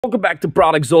Welcome back to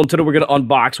Product Zone. Today we're going to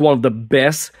unbox one of the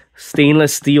best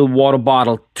stainless steel water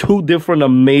bottle. Two different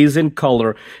amazing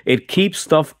color. It keeps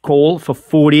stuff cold for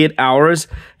 48 hours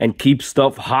and keeps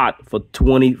stuff hot for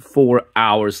 24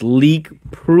 hours. Leak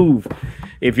proof.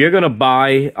 If you're going to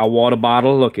buy a water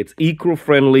bottle, look, it's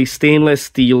eco-friendly, stainless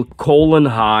steel, cold and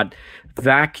hot,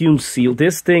 vacuum sealed.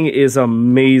 This thing is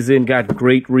amazing. Got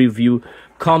great review.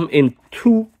 Come in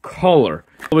two color.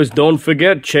 Always don't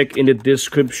forget, check in the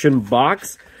description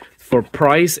box for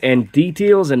price and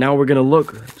details. And now we're gonna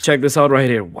look, check this out right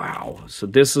here. Wow, so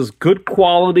this is good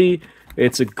quality,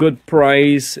 it's a good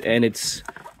price, and it's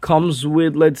comes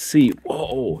with, let's see,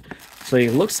 whoa, so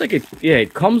it looks like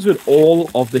it comes with all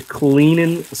of the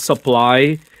cleaning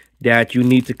supply that you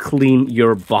need to clean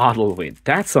your bottle with.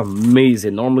 That's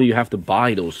amazing. Normally you have to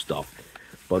buy those stuff,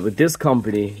 but with this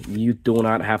company you do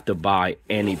not have to buy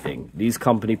anything. These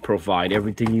company provide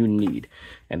everything you need.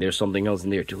 And there's something else in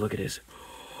there too. Look at this.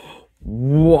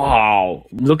 Wow,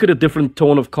 look at the different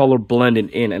tone of color blending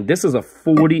in. And this is a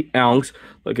 40 ounce.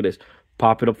 Look at this.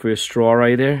 Pop it up for your straw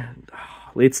right there.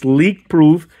 It's leak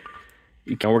proof.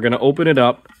 And we're gonna open it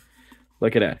up.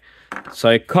 Look at that. So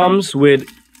it comes with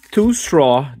 2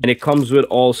 straw, and it comes with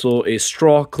also a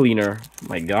straw cleaner.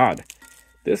 My God,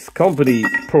 this company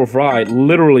provide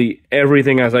literally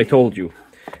everything as I told you.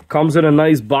 Comes in a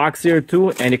nice box here too,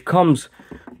 and it comes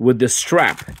with the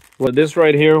strap. Well, this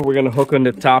right here, we're gonna hook on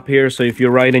the top here. So if you're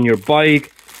riding your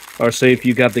bike, or say if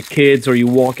you got the kids or you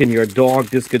walking your dog,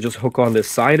 this could just hook on the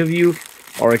side of you,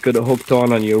 or it could have hooked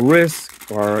on your wrist,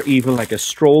 or even like a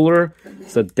stroller.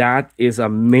 So that is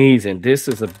amazing. This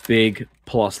is a big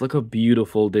plus. Look how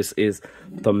beautiful this is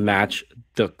to match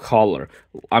the color.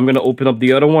 I'm gonna open up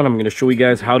the other one. I'm gonna show you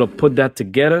guys how to put that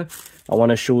together. I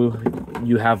want to show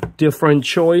you have different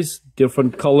choice,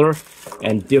 different color,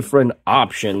 and different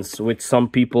options, which some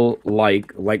people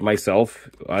like myself.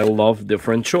 I love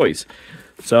different choice.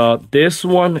 So this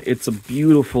one, it's a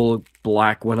beautiful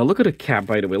black one. Now look at the cap,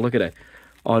 by the way. Look at that.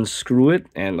 Unscrew it,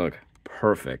 and look,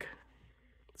 perfect.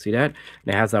 See that?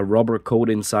 And it has a rubber coat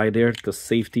inside there, the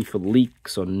safety for leak,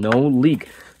 so no leak.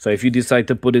 So if you decide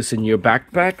to put this in your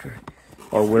backpack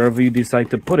or wherever you decide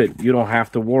to put it, you don't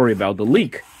have to worry about the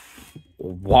leak.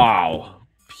 Wow,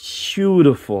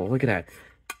 beautiful. Look at that.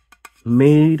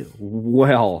 Made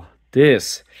well.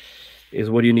 This is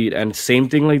what you need. And same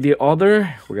thing like the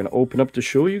other. We're gonna open up to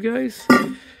show you guys.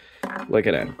 Look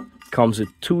at that. Comes with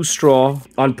 2 straw.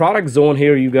 On Product Zone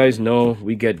here, you guys know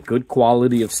we get good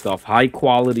quality of stuff, high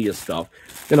quality of stuff.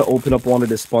 I'm gonna open up one of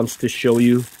the sponge to show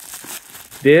you.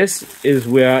 This is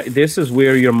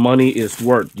where your money is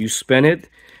worth. You spend it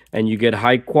and you get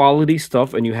high quality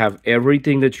stuff, and you have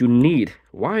everything that you need.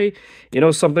 Why? You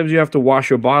know, sometimes you have to wash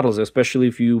your bottles, especially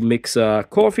if you mix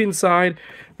coffee inside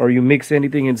or you mix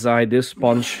anything inside. This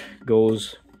sponge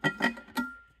goes,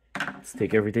 let's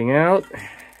take everything out.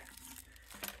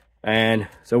 And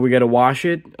so we got to wash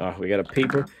it. We got a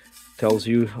paper, tells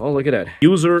you, oh, look at that.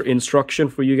 User instruction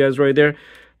for you guys right there,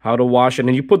 how to wash it. And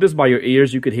then you put this by your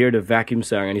ears, you could hear the vacuum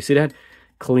sound. And you see that?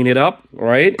 Clean it up,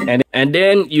 right? And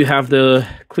then you have the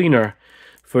cleaner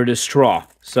for the straw.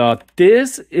 So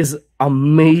this is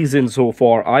amazing so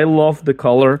far. I love the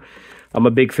color. I'm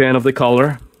a big fan of the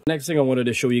color. Next thing I wanted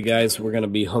to show you guys, we're gonna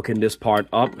be hooking this part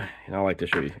up, and I like to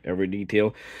show you every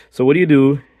detail. So what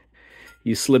do?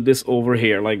 You slip this over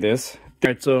here like this. All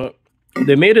right, so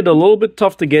they made it a little bit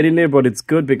tough to get in there, but it's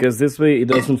good because this way it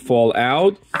doesn't fall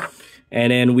out. And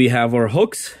then we have our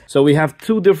hooks. So we have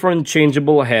 2 different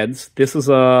changeable heads. This is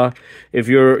if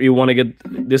you want to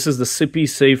get, this is the sippy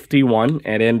safety one,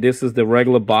 and then this is the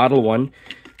regular bottle one.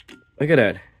 Look at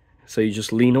that. So you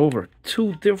just lean over.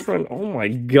 2 different, oh my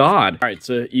God. All right,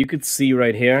 so you could see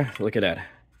right here, look at that.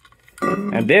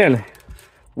 And then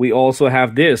we also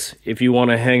have this. If you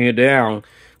want to hang it down,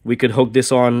 we could hook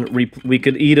this on, we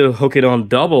could either hook it on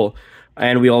double,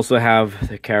 and we also have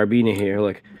the carabiner here,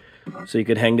 like. So you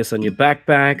could hang this on your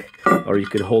backpack, or you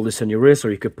could hold this on your wrist,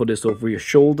 or you could put this over your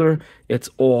shoulder. It's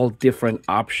all different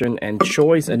option and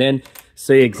choice. And then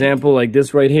say example like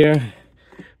this right here.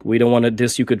 We don't want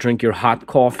this. You could drink your hot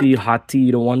coffee, hot tea.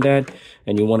 You don't want that.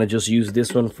 And you want to just use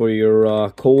this one for your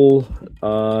cold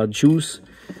juice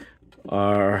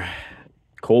or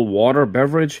cold water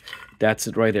beverage. That's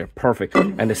it right there. Perfect.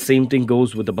 And the same thing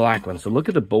goes with the black one. So look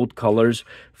at the both colors.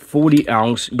 40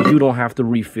 ounce. You don't have to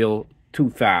refill too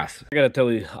fast. I gotta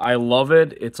tell you, I love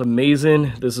it. It's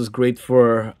amazing. This is great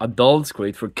for adults,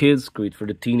 great for kids, great for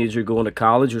the teenager going to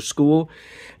college or school.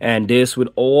 And this, with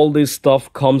all this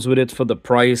stuff, comes with it for the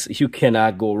price. You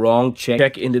cannot go wrong.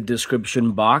 Check in the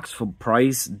description box for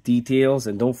price details.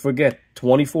 And don't forget,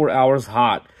 24 hours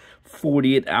hot,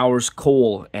 48 hours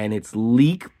cold, and it's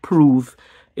leak proof.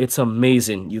 It's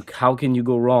amazing. How can you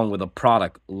go wrong with a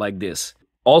product like this?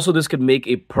 Also, this could make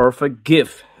a perfect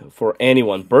gift for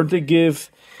anyone. Birthday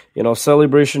gift, you know,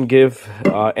 celebration gift,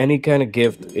 any kind of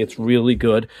gift. It's really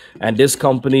good. And this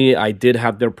company, I did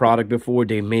have their product before.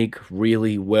 They make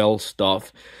really well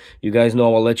stuff. You guys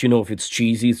know, I'll let you know if it's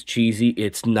cheesy. It's cheesy.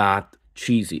 It's not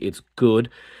cheesy. It's good.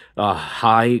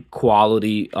 High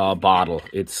quality bottle.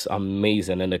 It's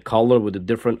amazing, and the color with the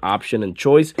different option and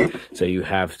choice. So you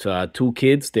have 2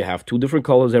 kids, they have 2 different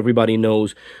colors. Everybody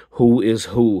knows who is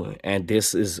who, and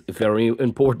this is very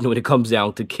important when it comes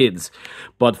down to kids.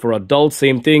 But for adults,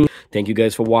 same thing. Thank you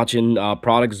guys for watching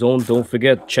Product Zone. Don't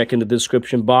forget, check in the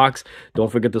description box.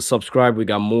 Don't forget to subscribe. We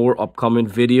got more upcoming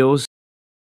videos.